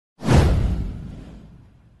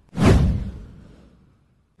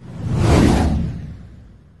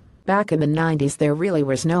Back in the 90s there really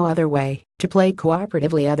was no other way to play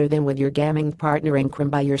cooperatively other than with your gaming partner in crime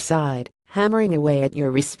by your side, hammering away at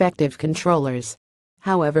your respective controllers.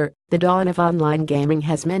 However, the dawn of online gaming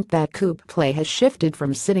has meant that coop play has shifted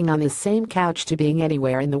from sitting on the same couch to being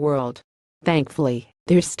anywhere in the world. Thankfully,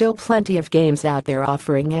 there's still plenty of games out there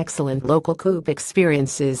offering excellent local coop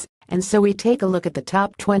experiences, and so we take a look at the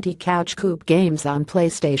top 20 couch coop games on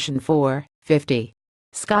PlayStation 4. 50.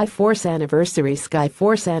 Skyforce Anniversary.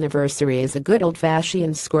 Skyforce Anniversary is a good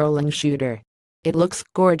old-fashioned scrolling shooter. It looks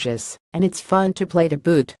gorgeous, and it's fun to play to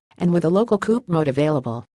boot, and with a local coop mode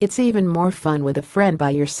available, it's even more fun with a friend by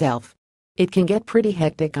yourself. It can get pretty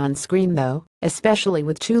hectic on screen though, especially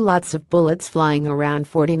with lots of bullets flying around.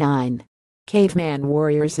 49. Caveman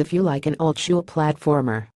Warriors. If you like an old-school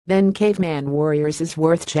platformer, then Caveman Warriors is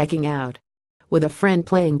worth checking out. With a friend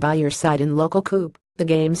playing by your side in local coop, the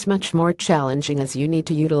game's much more challenging as you need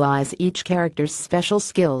to utilize each character's special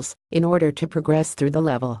skills in order to progress through the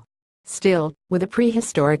level. Still, with a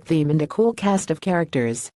prehistoric theme and a cool cast of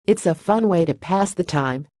characters, it's a fun way to pass the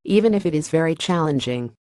time, even if it is very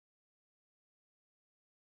challenging.